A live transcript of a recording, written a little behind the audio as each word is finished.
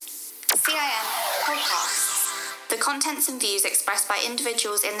Podcasts. The contents and views expressed by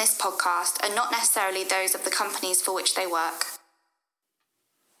individuals in this podcast are not necessarily those of the companies for which they work.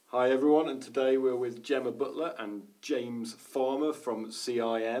 Hi everyone, and today we're with Gemma Butler and James Farmer from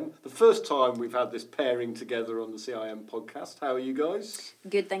CIM. The first time we've had this pairing together on the CIM podcast. How are you guys?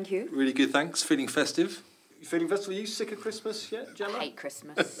 Good, thank you. Really good, thanks. Feeling festive. You feeling festive? Are you sick of Christmas yet, Gemma? I hate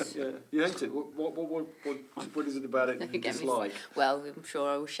Christmas. Yeah, you hate it. What is it about it you dislike? Well, I'm sure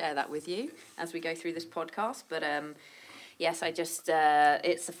I will share that with you as we go through this podcast. But yes, I just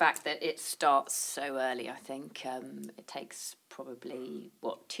it's the fact that it starts so early. I think it takes probably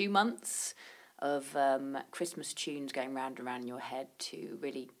 2 months of Christmas tunes going round and round in your head to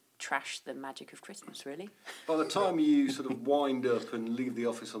really trash the magic of Christmas, really. By the time you sort of wind up and leave the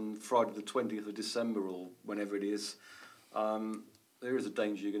office on Friday the 20th of December or whenever it is, there is a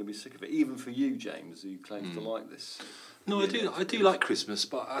danger you're going to be sick of it. Even for you, James, who claims to like this. No, I do like Christmas,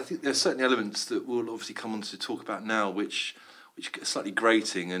 but I think there's certain elements that we'll obviously come on to talk about now, which are slightly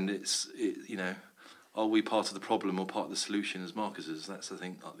grating, and are we part of the problem or part of the solution as marketers? That's, I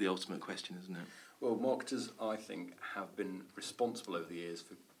think, the ultimate question, isn't it? Well, marketers, I think, have been responsible over the years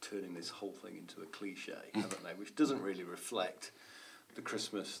for turning this whole thing into a cliche, haven't they? Which doesn't really reflect the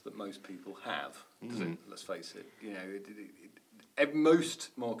Christmas that most people have, does it? Let's face it. Most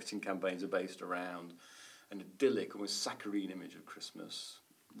marketing campaigns are based around an idyllic, almost saccharine image of Christmas,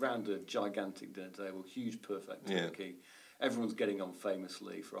 round a gigantic dinner table, huge perfect turkey. Everyone's getting on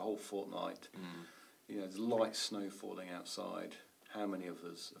famously for a whole fortnight. There's light snow falling outside. How many of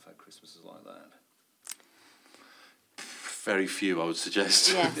us have had Christmases like that? Very few, I would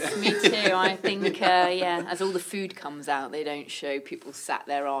suggest. Yes, me too. I think, as all the food comes out, they don't show people sat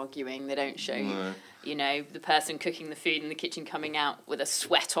there arguing. They don't show, the person cooking the food in the kitchen coming out with a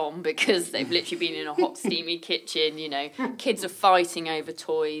sweat on because they've literally been in a hot, steamy kitchen. Kids are fighting over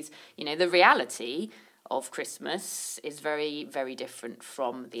toys. The reality of Christmas is very, very different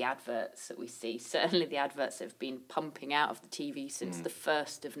from the adverts that we see. Certainly the adverts that have been pumping out of the TV since the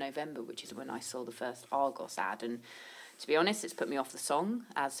 1st of November, which is when I saw the first Argos ad. And to be honest, it's put me off the song,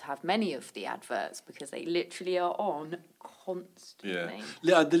 as have many of the adverts, because they literally are on constantly.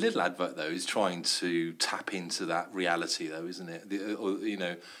 Yeah, the little advert though is trying to tap into that reality, though, isn't it? The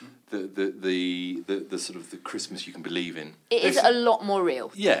sort of the Christmas you can believe in. It is a lot more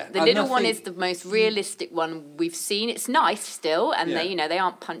real. Yeah, the little one is the most realistic one we've seen. It's nice still, and they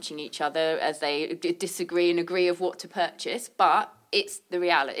aren't punching each other as they disagree and agree of what to purchase, but it's the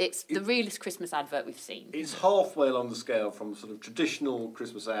reality. It's the realest Christmas advert we've seen. It's halfway along the scale from sort of traditional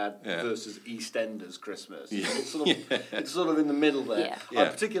Christmas ad versus EastEnders Christmas. Yeah. It's sort of in the middle there. Yeah. I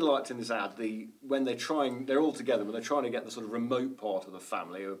particularly liked in this ad when they're all together, when they're trying to get the sort of remote part of the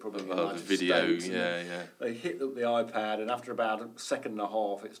family, who are probably in the United video. States, they hit up the iPad, and after about a second and a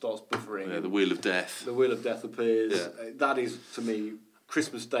half, it starts buffering. Yeah, the Wheel of Death. The Wheel of Death appears. Yeah. That is, to me,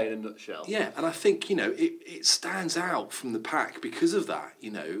 Christmas Day in a nutshell. Yeah, and I think, it stands out from the pack because of that,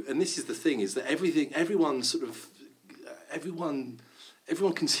 and this is the thing, is that everyone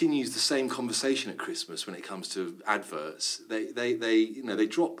continues the same conversation at Christmas when it comes to adverts. They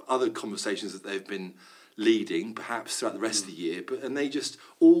drop other conversations that they've been leading, perhaps throughout the rest of the year, and they just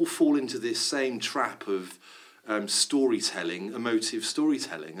all fall into this same trap of storytelling, emotive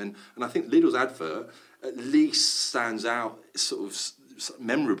storytelling. And I think Lidl's advert at least stands out sort of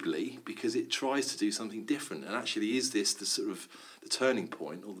memorably because it tries to do something different, and actually is this the sort of the turning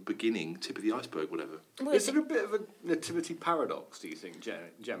point or the beginning, tip of the iceberg, whatever. Well, is it a bit of a nativity paradox, do you think,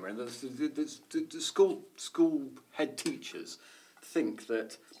 Gemma? And the school head teachers think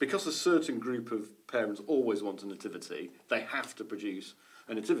that because a certain group of parents always want a nativity, they have to produce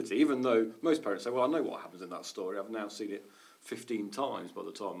a nativity, even though most parents say, well, I know what happens in that story, I've now seen it 15 times by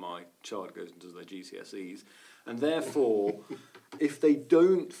the time my child goes into their GCSEs, and therefore if they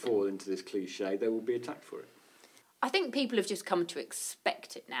don't fall into this cliche, they will be attacked for it. I think people have just come to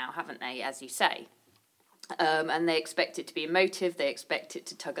expect it now, haven't they, as you say? And they expect it to be emotive, they expect it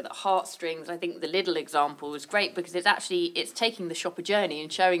to tug at the heartstrings. I think the Lidl example was great because it's taking the shopper journey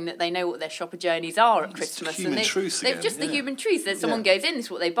and showing that they know what their shopper journeys are at Christmas. Human truths again. They've just the human truths. There's someone goes in, this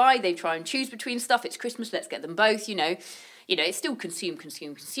is what they buy, they try and choose between stuff, it's Christmas, let's get them both, it's still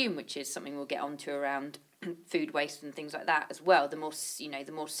consume, which is something we'll get onto around food waste and things like that as well, the more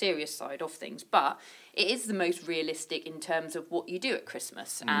serious side of things, but it is the most realistic in terms of what you do at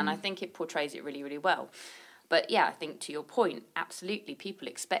Christmas, and I think it portrays it really, really well. But yeah, I think to your point, absolutely, people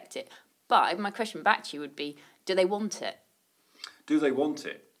expect it. But my question back to you would be, do they want it? Do they want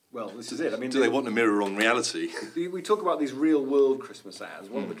it? Well, this is it. I mean, do they want a mirror on reality? We talk about these real-world Christmas ads.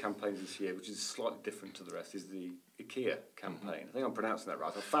 One of the campaigns this year, which is slightly different to the rest, is the IKEA campaign. I think I'm pronouncing that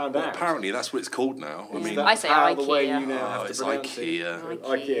right. I found out. Apparently, that's what it's called now. I mean, I say how IKEA. the way you now have to it's pronounce IKEA. it.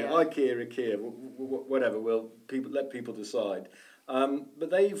 IKEA, whatever. Well, let people decide. But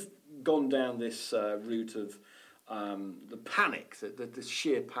they've gone down this route of the panic, the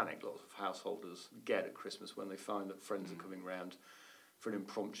sheer panic lots of householders get at Christmas when they find that friends are coming round for an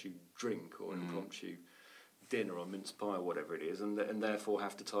impromptu drink or an impromptu dinner or mince pie or whatever it is, and therefore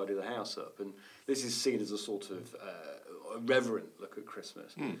have to tidy the house up. And this is seen as a sort of irreverent look at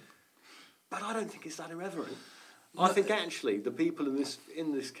Christmas. But I don't think it's that irreverent. I think actually the people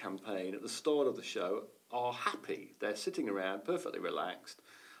in this campaign at the start of the show are happy. They're sitting around perfectly relaxed,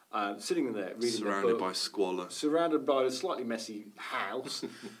 sitting in there reading Surrounded their book, by squalor. surrounded by a slightly messy house.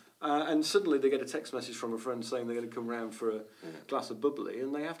 And suddenly they get a text message from a friend saying they're going to come round for a glass of bubbly,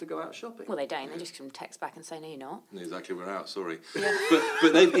 and they have to go out shopping. Well, they don't. They just come text back and say, no, you're not. Exactly, we're out. Sorry,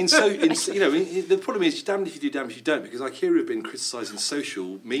 but they've the problem is damned if you do, damned if you don't, because IKEA have been criticising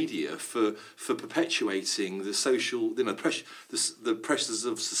social media for perpetuating the social, the pressures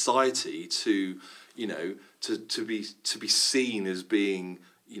of society to be seen as being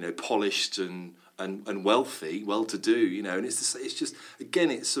polished and wealthy, well-to-do, and it's just again,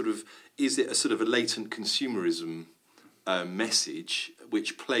 it's sort of, is it a sort of a latent consumerism message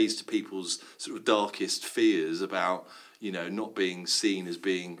which plays to people's sort of darkest fears about not being seen as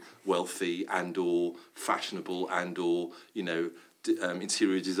being wealthy and or fashionable and or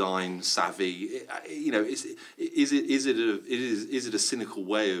interior design savvy? Is it a cynical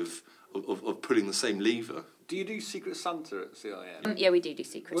way of pulling the same lever? Do you do Secret Santa at CIM? Yeah, we do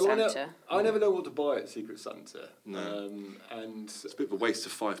Secret Santa. I never know what to buy at Secret Santa. No. And It's a bit of a waste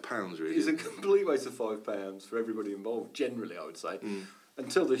of £5, really. it's a complete waste of £5 for everybody involved, generally, I would say.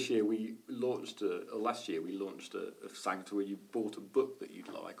 Until this year, last year, we launched a Santa where you bought a book that you'd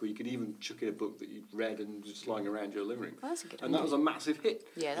like, or you could even chuck in a book that you'd read and just lying around your living room. Well, that's a good and that idea. was a massive hit.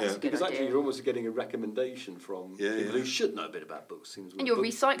 Yeah, that's a good Because idea. actually, you're almost getting a recommendation from people who should know a bit about books. And you're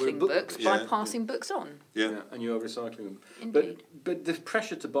recycling books by Yeah. passing books on. Yeah. And you're recycling them. Indeed. But the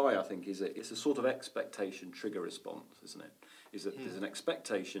pressure to buy, I think, it's a sort of expectation trigger response, isn't it? Is that there's an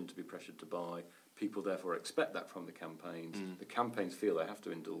expectation to be pressured to buy. People therefore expect that from the campaigns. The campaigns feel they have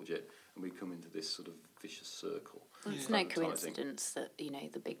to indulge it, and we come into this sort of vicious circle. Well, it's of no advertising. coincidence that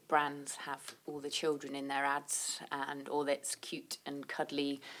the big brands have all the children in their ads and all its cute and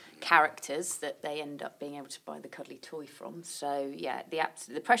cuddly characters that they end up being able to buy the cuddly toy from. So yeah,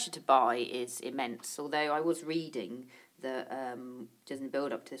 the pressure to buy is immense. Although I was reading just in the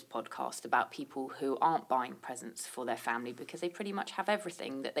build up to this podcast about people who aren't buying presents for their family because they pretty much have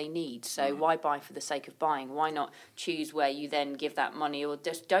everything that they need. So why buy for the sake of buying? Why not choose where you then give that money, or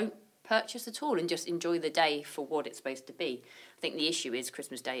just don't purchase at all and just enjoy the day for what it's supposed to be? I think the issue is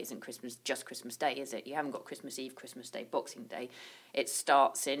Christmas Day isn't just Christmas Day, is it? You haven't got Christmas Eve, Christmas Day, Boxing Day. It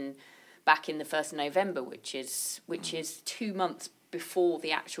starts back in the 1st of November, which is 2 months before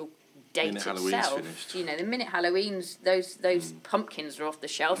the actual date Halloween's itself. finished. The minute Halloween's those pumpkins are off the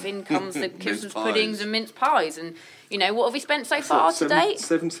shelf, in comes the Christmas pies. puddings and mince pies. And what have we spent so far to date?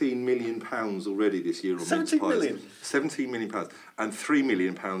 £17 million already this year on mince 17 pies. million? £17 million and £3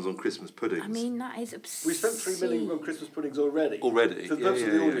 million on Christmas puddings. I mean, that is obscene. We spent £3 million on Christmas puddings already. Already? For the Yeah, purpose of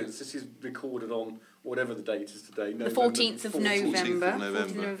yeah, the yeah. audience, this is recorded on whatever the date is today. The 14th of November. 14th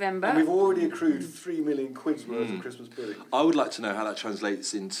of November. And we've already accrued £3 million worth of Christmas pudding. I would like to know how that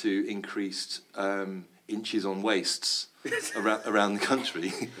translates into increased inches on waists around the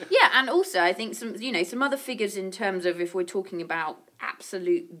country. Yeah, and also I think some other figures in terms of, if we're talking about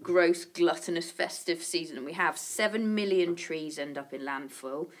absolute gross gluttonous festive season, we have 7 million trees end up in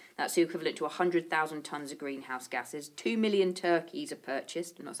landfill. That's the equivalent to 100,000 tonnes of greenhouse gases. 2 million turkeys are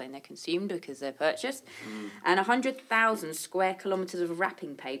purchased. I'm not saying they're consumed because they're purchased. And 100,000 square kilometres of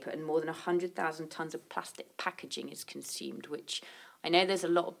wrapping paper and more than 100,000 tonnes of plastic packaging is consumed, which I know there's a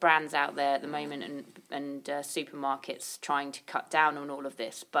lot of brands out there at the moment and supermarkets trying to cut down on all of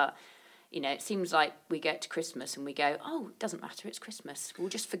this, but it seems like we get to Christmas and we go, oh, it doesn't matter, it's Christmas. We'll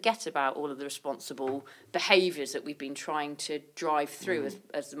just forget about all of the responsible behaviours that we've been trying to drive through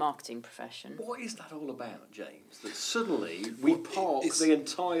as the marketing profession. What is that all about, James? That suddenly we park the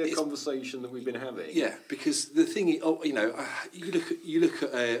entire conversation that we've been having. Yeah, because the thing is, you look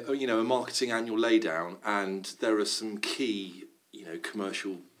at a marketing annual laydown, and there are some key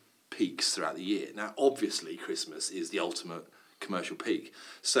commercial peaks throughout the year. Now, obviously, Christmas is the ultimate commercial peak.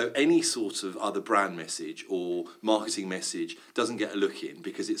 So any sort of other brand message or marketing message doesn't get a look in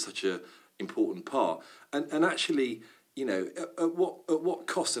because it's such a important part. And actually, at what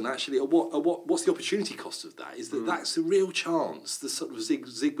cost, and actually what's the opportunity cost of that? Is that that's a real chance. The sort of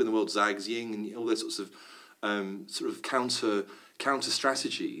zig when the world zags, yin, and all those sorts of counter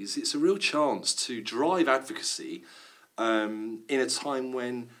strategies. It's a real chance to drive advocacy in a time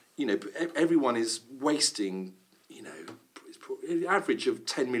when everyone is wasting an average of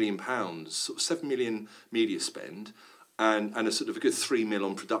 £10 million, sort of 7 million media spend, and a sort of a good 3 mil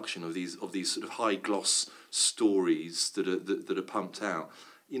on production of these sort of high gloss stories that are pumped out,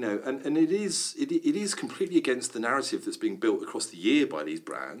 and it is completely against the narrative that's being built across the year by these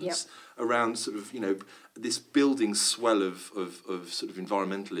brands around sort of this building swell of sort of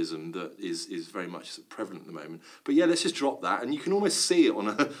environmentalism that is very much prevalent at the moment. But let's just drop that, and you can almost see it on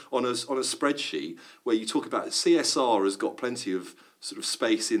a spreadsheet where you talk about CSR has got plenty of sort of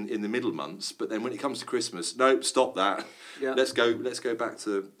space in the middle months, but then when it comes to Christmas, no, stop that. Yeah. Let's go back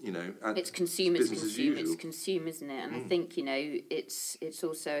to it's consume, it's consume, isn't it? And I think it's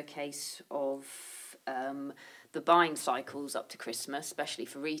also a case of the buying cycles up to Christmas, especially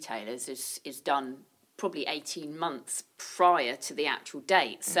for retailers, is done probably 18 months prior to the actual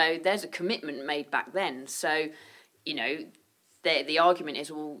date. So there's a commitment made back then. So the argument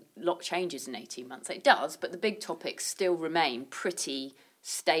is, well, a lot changes in 18 months. It does, but the big topics still remain pretty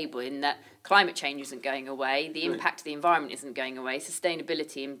stable in that climate change isn't going away, the impact of the environment isn't going away,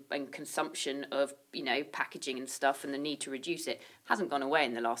 sustainability and consumption of packaging and stuff and the need to reduce it hasn't gone away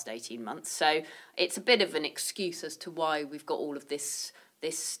in the last 18 months. So it's a bit of an excuse as to why we've got all of this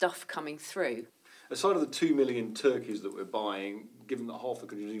stuff coming through. Aside of the 2 million turkeys that we're buying, given that half the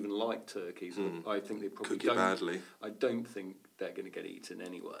country don't even like turkeys, I think they probably cook it badly. I don't think they're going to get eaten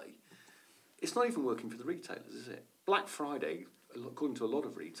anyway. It's not even working for the retailers, is it? Black Friday, according to a lot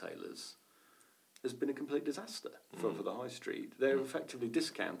of retailers, has been a complete disaster for the high street. They're effectively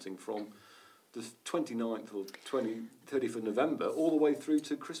discounting from the 29th or 30th of November all the way through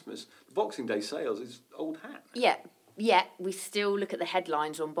to Christmas. Boxing Day sales is old hat. Yeah. Yet we still look at the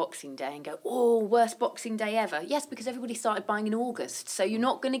headlines on Boxing Day and go, oh, worst Boxing Day ever. Yes, because everybody started buying in August. So you're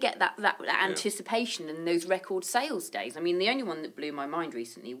not going to get that anticipation and those record sales days. I mean, the only one that blew my mind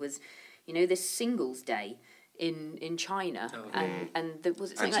recently was, this Singles Day in China. And there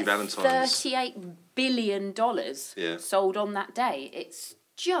was something like $38 billion sold on that day. It's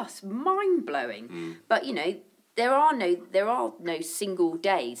just mind-blowing. But, there are no single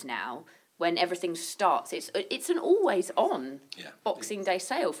days now when everything starts. It's an always on Boxing Day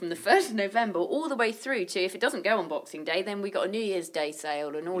sale from the 1st of November all the way through to, if it doesn't go on Boxing Day, then we got a New Year's Day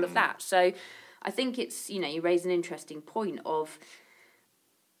sale and all of that. So I think it's, you raise an interesting point of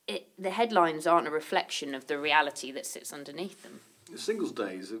the headlines aren't a reflection of the reality that sits underneath them. Singles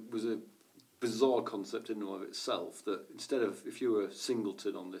Days was a bizarre concept in and of itself, that instead of, if you were a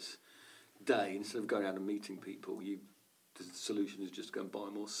singleton on this day, instead of going out and meeting people, the solution is just go and buy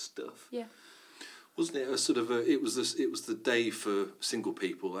more stuff. Yeah. Wasn't it a sort of it was the day for single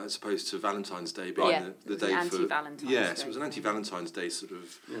people as opposed to Valentine's Day being the day for anti-Valentine's Day. Yes, it was an anti-Valentine's Day sort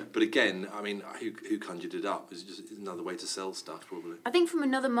of. Yeah. But again, I mean, who conjured it up? It's just another way to sell stuff, probably. I think from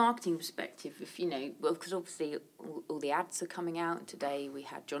another marketing perspective, if because obviously all the ads are coming out today. We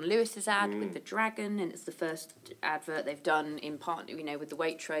had John Lewis's ad with the dragon, and it's the first advert they've done in partner, with the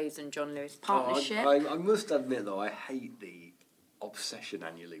Waitrose and John Lewis partnership. I must admit though, I hate the obsession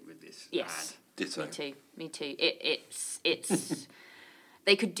annually with this ad. Ditto. Me too. It's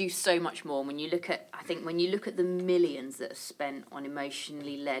they could do so much more. When you look at the millions that are spent on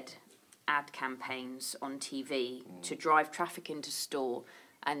emotionally led ad campaigns on TV to drive traffic into store,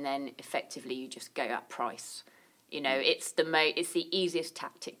 and then effectively you just go at price. It's the easiest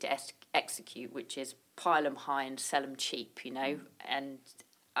tactic to execute, which is pile them high and sell them cheap. And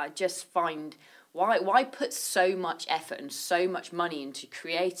I just find why put so much effort and so much money into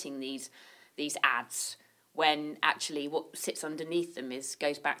creating these ads when actually what sits underneath them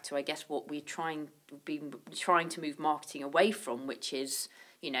goes back to, I guess, what we've been trying to move marketing away from, which is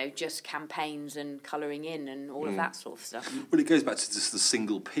just campaigns and colouring in and all of that sort of stuff. Well, it goes back to just the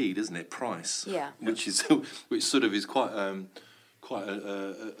single P, doesn't it? Price. Yeah. Which sort of is quite a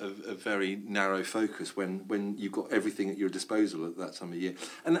very narrow focus when you've got everything at your disposal at that time of year.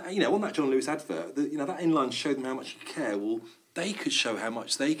 And on that John Lewis advert, that inline showed them how much you care. Well, they could show how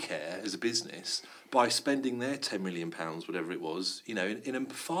much they care as a business by spending their £10 million, whatever it was, in a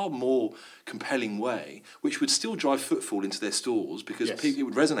far more compelling way, which would still drive footfall into their stores because it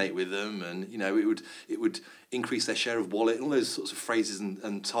would resonate with them, and it would increase their share of wallet and all those sorts of phrases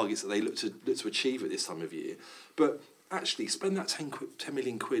and targets that they look to achieve at this time of year. But actually, spend that 10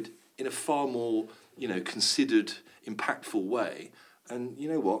 million quid in a far more considered, impactful way. And you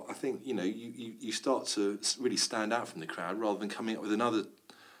know what? I think, you start to really stand out from the crowd rather than coming up with another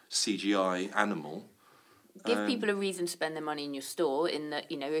CGI animal. Give people a reason to spend their money in your store. In that,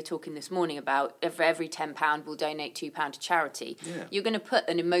 we were talking this morning about for every £10 we'll donate £2 to charity. Yeah. You're going to put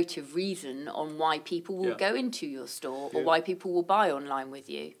an emotive reason on why people will go into your store or Yeah. why people will buy online with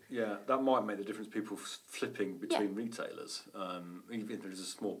you. Yeah, that might make the difference. People flipping between retailers, even if there's a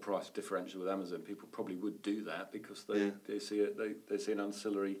small price differential with Amazon, people probably would do that because they see they see an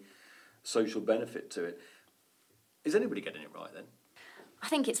ancillary social benefit to it. Is anybody getting it right then? I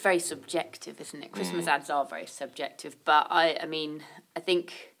think it's very subjective, isn't it? Christmas ads are very subjective, but I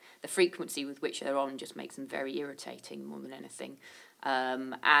think the frequency with which they're on just makes them very irritating more than anything.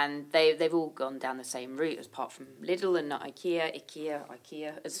 And they've all gone down the same route, apart from Lidl and not IKEA,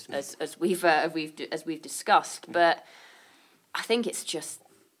 as we've discussed. But I think it's just,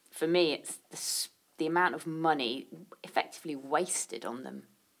 for me, it's the amount of money effectively wasted on them.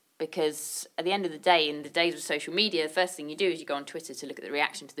 Because at the end of the day, in the days of social media, the first thing you do is you go on Twitter to look at the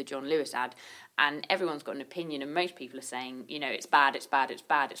reaction to the John Lewis ad, and everyone's got an opinion, and most people are saying, it's bad, it's bad, it's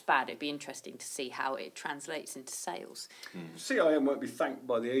bad, it's bad. It'd be interesting to see how it translates into sales. CIM won't be thanked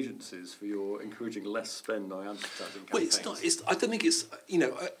by the agencies for your encouraging less spend on advertising campaigns. Well, I don't think it's,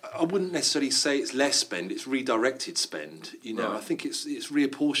 I wouldn't necessarily say it's less spend, it's redirected spend. Right. I think it's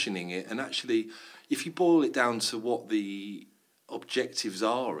reapportioning it, and actually, if you boil it down to what the objectives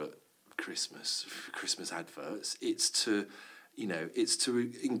are at Christmas, for Christmas adverts, it's to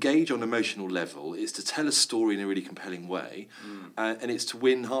engage on an emotional level, it's to tell a story in a really compelling way, and it's to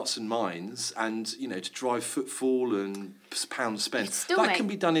win hearts and minds, and to drive footfall and pound spent. That can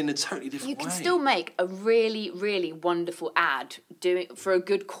be done in a totally different way. You can still make a really, really wonderful ad doing for a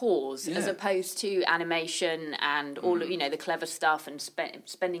good cause, as opposed to animation and all the clever stuff and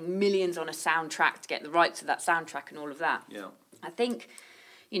spending millions on a soundtrack to get the rights to that soundtrack and all of that. Yeah. I think,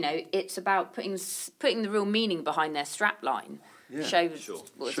 it's about putting the real meaning behind their strapline. Yeah, Show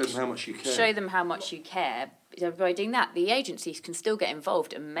them how much you care. Show them how much you care. By doing that, the agencies can still get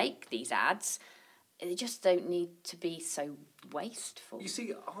involved and make these ads. They just don't need to be so wasteful. You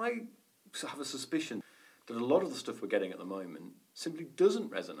see, I have a suspicion that a lot of the stuff we're getting at the moment simply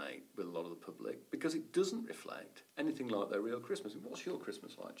doesn't resonate with a lot of the public because it doesn't reflect anything like their real Christmas. What's your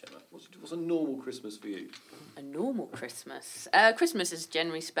Christmas like, Gemma? What's a normal Christmas for you? A normal Christmas? Christmas is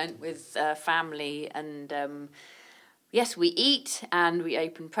generally spent with family and... yes, we eat and we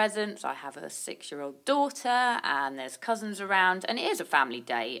open presents. I have a 6-year-old daughter and there's cousins around, and it is a family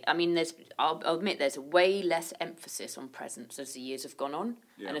day. I mean, I'll admit there's way less emphasis on presents as the years have gone on.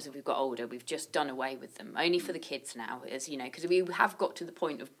 Yeah. And as we've got older, we've just done away with them. Only for the kids now, because we have got to the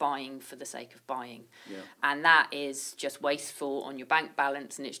point of buying for the sake of buying. Yeah. And that is just wasteful on your bank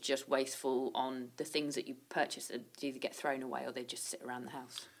balance, and it's just wasteful on the things that you purchase that either get thrown away or they just sit around the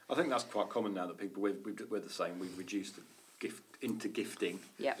house. I think that's quite common now that people we're the same. We've reduced the gifting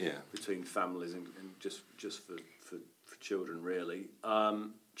between families and just for children really.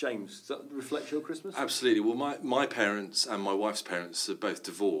 James, does that reflect your Christmas? Absolutely. Well, my parents and my wife's parents are both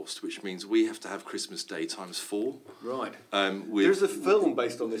divorced, which means we have to have Christmas Day times 4. Right. There's a film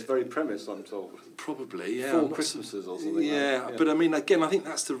based on this very premise, I'm told. Probably, yeah. 4 Christmases or something. Yeah, but I mean, again, I think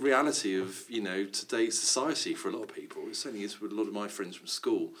that's the reality of today's society for a lot of people. It certainly is with a lot of my friends from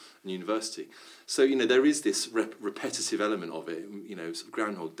school and university. So there is this repetitive element of it. Sort of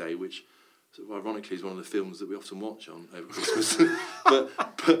Groundhog Day, which sort of ironically is one of the films that we often watch on over Christmas. but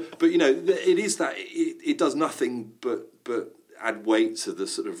it is that it does nothing but add weight to the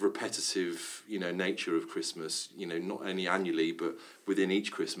sort of repetitive nature of Christmas. Not only annually but within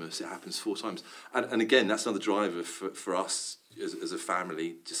each Christmas it happens 4 times. And again, that's another driver for us as a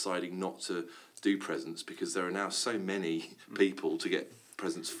family deciding not to do presents, because there are now so many people to get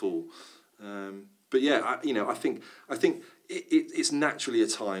presents for. But yeah, I think it's naturally a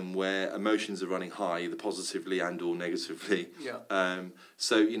time where emotions are running high, either positively and or negatively. Yeah.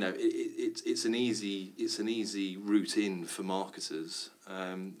 So it's an easy route in for marketers.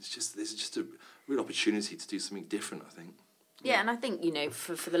 There's just a real opportunity to do something different, I think. Yeah, and I think,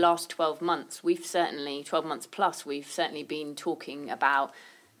 for the last 12 months, 12 months plus, we've certainly been talking about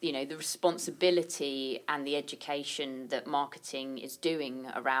the responsibility and the education that marketing is doing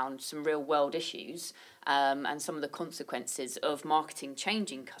around some real world issues, and some of the consequences of marketing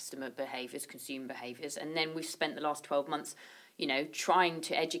changing customer behaviours, consumer behaviours. And then we've spent the last 12 months, trying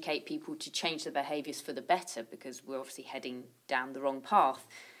to educate people to change their behaviours for the better, because we're obviously heading down the wrong path.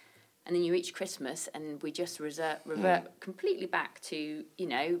 And then you reach Christmas and we just revert completely back to,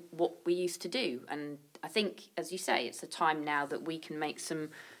 what we used to do. And I think, as you say, it's a time now that we can make some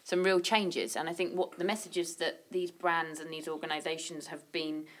some real changes. And I think what the messages that these brands and these organisations have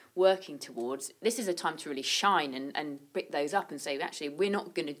been working towards, this is a time to really shine and pick those up and say, actually, we're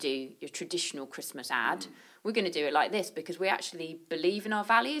not going to do your traditional Christmas ad. We're going to do it like this because we actually believe in our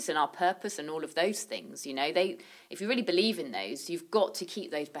values and our purpose and all of those things. You know, if you really believe in those, you've got to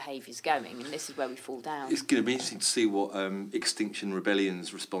keep those behaviours going, and this is where we fall down. It's going to be interesting to see what Extinction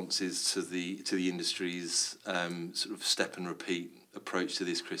Rebellion's response is to the industry's sort of step and repeat approach to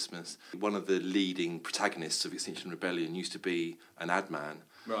this Christmas. One of the leading protagonists of Extinction Rebellion used to be an ad man.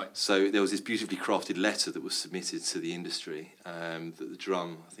 Right. So there was this beautifully crafted letter that was submitted to the industry that the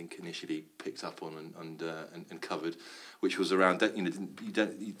Drum, I think, initially picked up on and covered, which was around that. You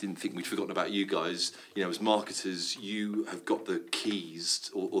didn't think we'd forgotten about you guys. You know, as marketers, you have got the keys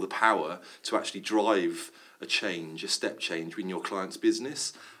or the power to actually drive a step change in your client's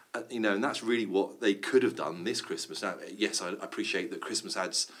business. And that's really what they could have done this Christmas. Now, yes, I appreciate that Christmas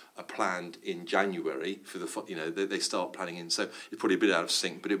ads are planned in January for they start planning in, so it's probably a bit out of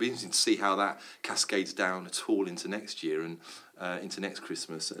sync. But it'll be interesting to see how that cascades down at all into next year and into next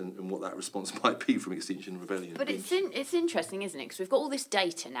Christmas, and what that response might be from Extinction Rebellion. But it's interesting, isn't it? Because we've got all this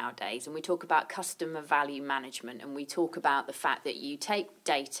data nowadays, and we talk about customer value management, and we talk about the fact that you take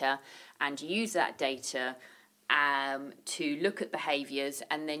data and you use that data to look at behaviours,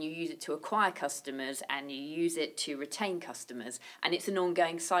 and then you use it to acquire customers, and you use it to retain customers, and it's an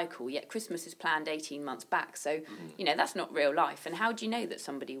ongoing cycle. Yet Christmas is planned 18 months back, so that's not real life. And how do you know that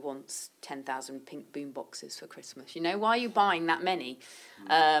somebody wants 10,000 pink boom boxes for Christmas? Why are you buying that many?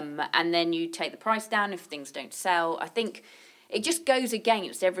 And then you take the price down if things don't sell. I think it just goes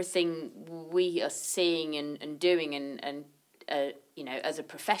against everything we are seeing and doing and as a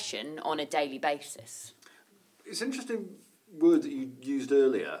profession on a daily basis. It's an interesting word that you used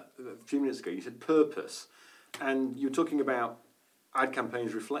earlier, a few minutes ago. You said purpose, and you were talking about ad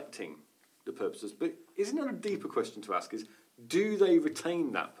campaigns reflecting the purposes. But isn't that a deeper question to ask? Is, do they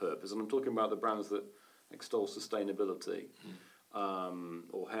retain that purpose? And I'm talking about the brands that extol sustainability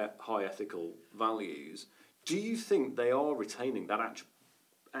or high ethical values. Do you think they are retaining that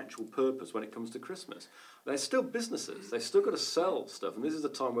actual purpose when it comes to Christmas? They're still businesses. They've still got to sell stuff, and this is a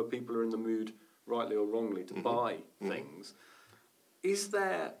time where people are in the mood, rightly or wrongly, to buy things. Is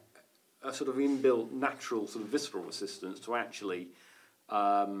there a sort of inbuilt, natural, sort of visceral resistance to actually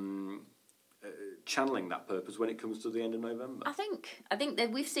channeling that purpose when it comes to the end of November? I think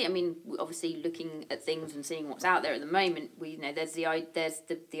that we've seen. Obviously, looking at things and seeing what's out there at the moment, there's the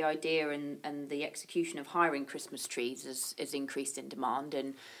idea and the execution of hiring Christmas trees is increased in demand,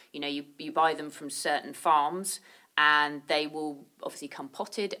 and you buy them from certain farms. And they will obviously come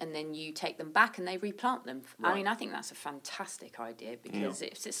potted, and then you take them back and they replant them. Right. I think that's a fantastic idea, because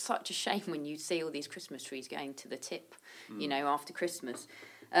it's such a shame when you see all these Christmas trees going to the tip, after Christmas.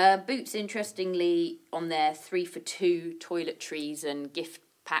 Boots, interestingly, on their 3-for-2 toiletries and gift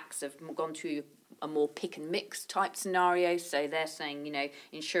packs have gone to a more pick and mix type scenario. So they're saying,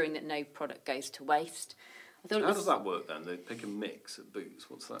 ensuring that no product goes to waste. How does that work then? The pick and mix at Boots,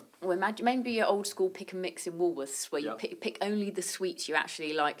 what's that? Well, imagine maybe your old school pick and mix in Woolworths, where you pick only the sweets you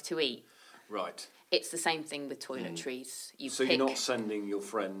actually like to eat. Right. It's the same thing with toiletries. You're not sending your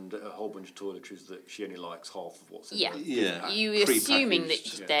friend a whole bunch of toiletries that she only likes half of what's in them. Yeah. You're assuming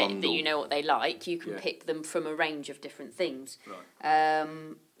that you know what they like. You can pick them from a range of different things. Right.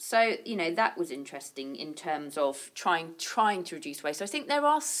 So that was interesting in terms of trying to reduce waste. So I think there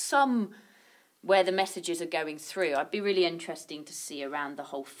are some where the messages are going through. I'd be really interesting to see around the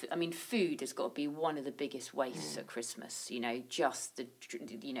whole. Food has got to be one of the biggest wastes at Christmas. And a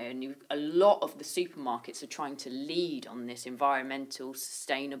lot of the supermarkets are trying to lead on this environmental,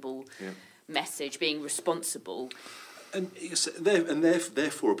 sustainable message, being responsible. And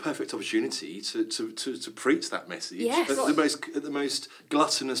therefore a perfect opportunity to preach that message at the most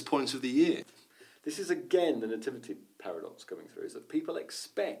gluttonous point of the year. This is again the nativity paradox coming through, is that people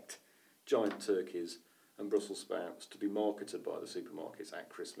expect giant turkeys and Brussels sprouts to be marketed by the supermarkets at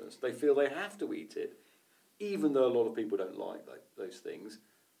Christmas. They feel they have to eat it, even though a lot of people don't like those things.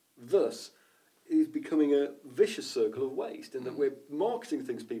 Thus, it's becoming a vicious circle of waste, in that we're marketing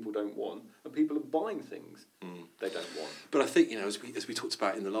things people don't want, and people are buying things they don't want. But I think, as we talked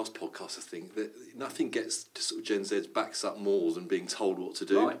about in the last podcast, I think that nothing gets to sort of Gen Z's backs up more than being told what to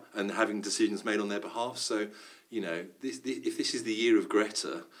do and having decisions made on their behalf. So, if this is the year of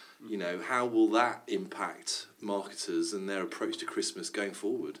Greta, how will that impact marketers and their approach to Christmas going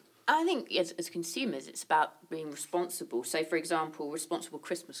forward? I think as consumers, it's about being responsible. So, for example, responsible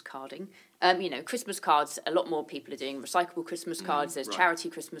Christmas carding. Christmas cards, a lot more people are doing recyclable Christmas cards. There's charity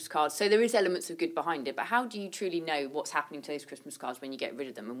Christmas cards. So there is elements of good behind it. But how do you truly know what's happening to those Christmas cards when you get rid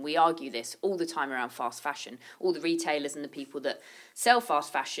of them? And we argue this all the time around fast fashion. All the retailers and the people that sell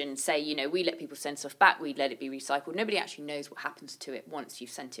fast fashion say, we let people send stuff back. We let it be recycled. Nobody actually knows what happens to it once you've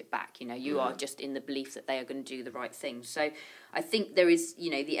sent it back. You are just in the belief that they are going to do the right thing. So I think there is,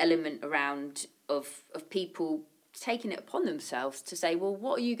 the element around of people taking it upon themselves to say, well,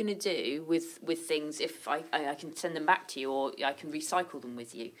 what are you going to do with things if I can send them back to you or I can recycle them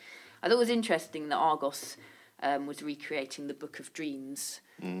with you? I thought it was interesting that Argos was recreating the Book of Dreams,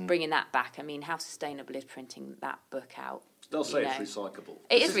 bringing that back. I mean, how sustainable is printing that book out? They'll say it's recyclable.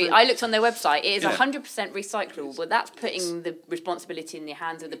 It is. I looked on their website. It is 100% recyclable, but that's putting the responsibility in the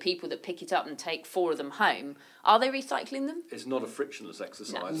hands of the people that pick it up and take 4 of them home. Are they recycling them? It's not a frictionless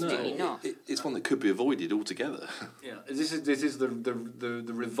exercise. No, absolutely not. It's one that could be avoided altogether. Yeah, this is the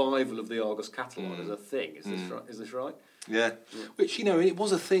revival of the Argos catalogue as a thing. Is this right? Yeah. Which it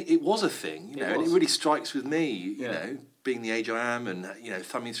was a thing. It was a thing. And it really strikes with me. Being the age I am, and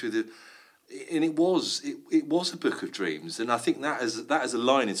thumbing through the. And it was a Book of Dreams, and I think that as a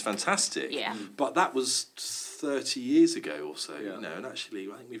line is fantastic. Yeah. But that was 30 years ago or so, and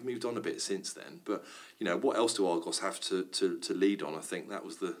actually I think we've moved on a bit since then. But what else do Argos have to lead on? I think that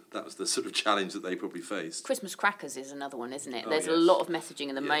was the sort of challenge that they probably faced. Christmas crackers is another one, isn't it? There's a lot of messaging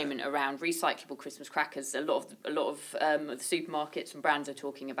at the moment around recyclable Christmas crackers. A lot of the supermarkets and brands are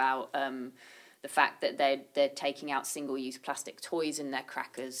talking about the fact that they're taking out single-use plastic toys in their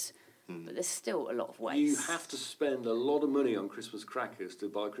crackers. But there's still a lot of waste. You have to spend a lot of money on Christmas crackers to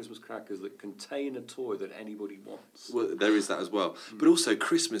buy Christmas crackers that contain a toy that anybody wants. Well, there is that as well. But also,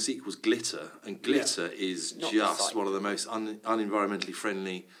 Christmas equals glitter, and glitter is not just recycled. one of the most unenvironmentally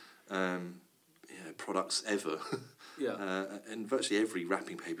friendly products ever. And virtually every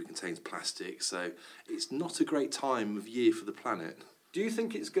wrapping paper contains plastic, so it's not a great time of year for the planet. Do you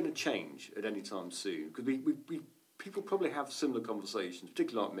think it's going to change at any time soon? Because we people probably have similar conversations,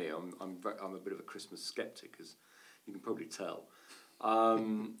 particularly like me. I'm a bit of a Christmas skeptic, as you can probably tell.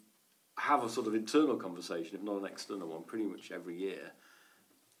 Have a sort of internal conversation, if not an external one, pretty much every year,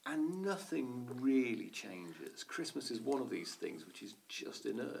 and nothing really changes. Christmas is one of these things which is just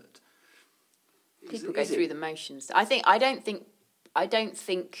inert. People go through the motions. I don't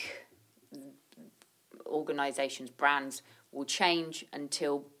think organisations, brands will change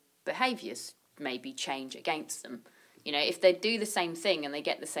until behaviours maybe change against them. If they do the same thing and they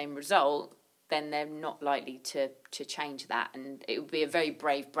get the same result, then they're not likely to change that. And it would be a very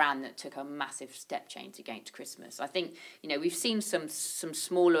brave brand that took a massive step change against Christmas. I think, we've seen some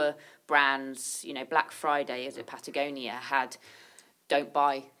smaller brands, Black Friday, as at Patagonia, had don't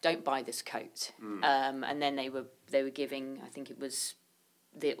buy this coat. And then they were giving, I think it was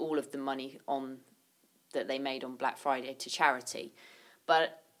all of the money that they made on Black Friday to charity.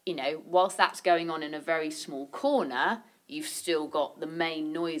 But whilst that's going on in a very small corner, you've still got the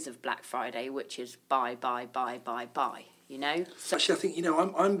main noise of Black Friday, which is buy. So actually, I think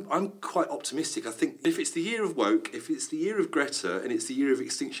I'm quite optimistic. I think if it's the year of woke, if it's the year of Greta, and it's the year of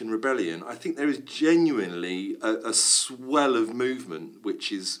Extinction Rebellion, I think there is genuinely a swell of movement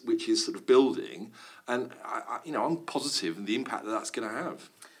which is sort of building, and I'm positive in the impact that's going to have.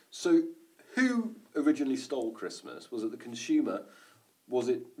 So, who originally stole Christmas? Was it the consumer? Was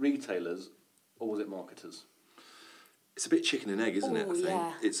it retailers, or was it marketers? It's a bit chicken and egg, isn't it? I think.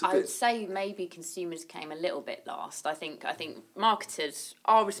 Yeah. It's I would say maybe consumers came a little bit last. I think marketers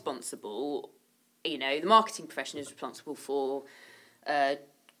are responsible. The marketing profession is responsible for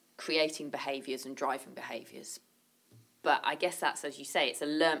creating behaviours and driving behaviours. But I guess that's, as you say, it's a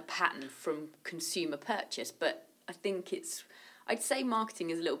learnt pattern from consumer purchase. But I think I'd say marketing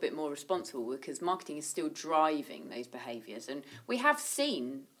is a little bit more responsible because marketing is still driving those behaviours. And we have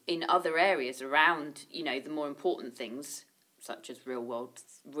seen in other areas around, the more important things, such as real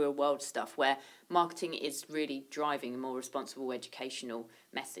world stuff, where marketing is really driving a more responsible educational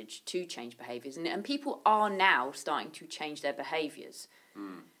message to change behaviours. And people are now starting to change their behaviours.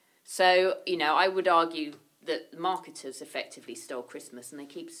 So, I would argue that marketers effectively stole Christmas and they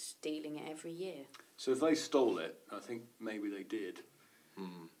keep stealing it every year. So if they stole it, I think maybe they did,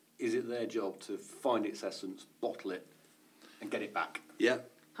 is it their job to find its essence, bottle it, and get it back? Yeah,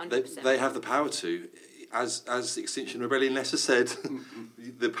 100%. They have the power to. As Extinction Rebellion letter said,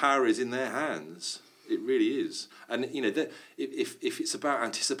 the power is in their hands. It really is. And, if it's about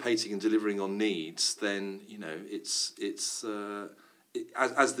anticipating and delivering on needs, then,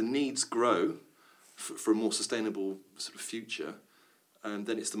 as the needs grow for a more sustainable sort of future,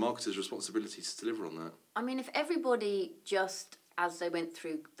 then it's the marketer's responsibility to deliver on that. I mean, if everybody just, as they went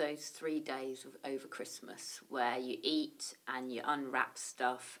through those 3 days over Christmas, where you eat and you unwrap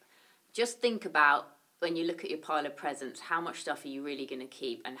stuff, just think about, when you look at your pile of presents, how much stuff are you really going to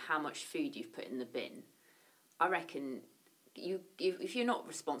keep and how much food you've put in the bin. I reckon if you're not a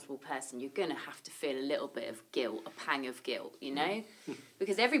responsible person, you're going to have to feel a little bit of guilt, a pang of guilt, you know?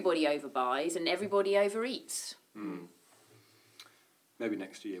 Because everybody overbuys and everybody overeats. Maybe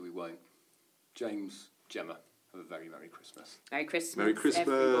next year we won't. James, Gemma, have a very Merry Christmas. Merry Christmas, Merry Christmas,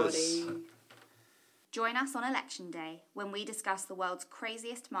 everybody. Join us on Election Day when we discuss the world's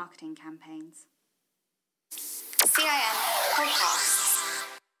craziest marketing campaigns. CIM Podcast.